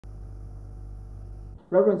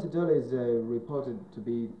Reverend Sitole is reported to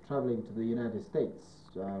be traveling to the United States.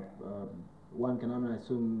 One can only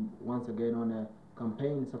assume once again on a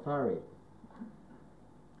campaign safari.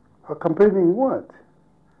 Campaigning what?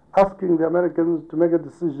 Asking the Americans to make a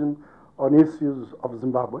decision on issues of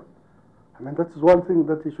Zimbabwe. I mean, that's one thing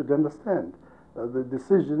that you should understand. The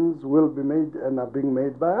decisions will be made and are being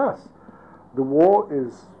made by us. The war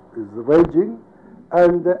is raging,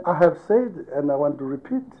 and I have said, and I want to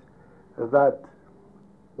repeat, that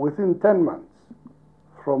within 10 months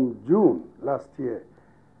from June last year,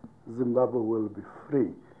 Zimbabwe will be free.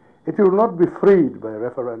 It will not be freed by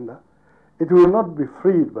referenda. It will not be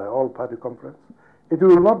freed by all-party conference. It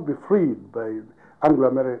will not be freed by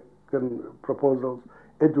Anglo-American proposals.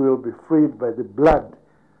 It will be freed by the blood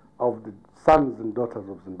of the sons and daughters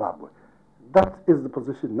of Zimbabwe. That is the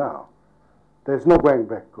position now. There's no going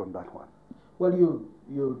back on that one. Well,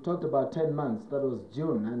 you talked about 10 months. That was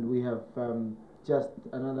June, and we have just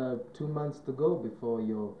another 2 months to go before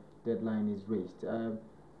your deadline is reached.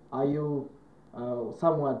 Are you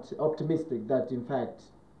somewhat optimistic that, in fact,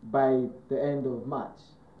 by the end of March,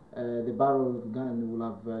 the barrel gun will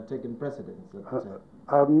have taken precedence?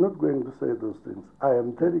 I'm not going to say those things. I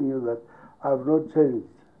am telling you that I have not changed.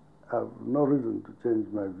 I have no reason to change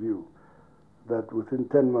my view that within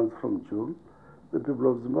 10 months from June, the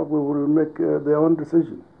people of Zimbabwe will make their own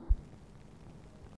decision.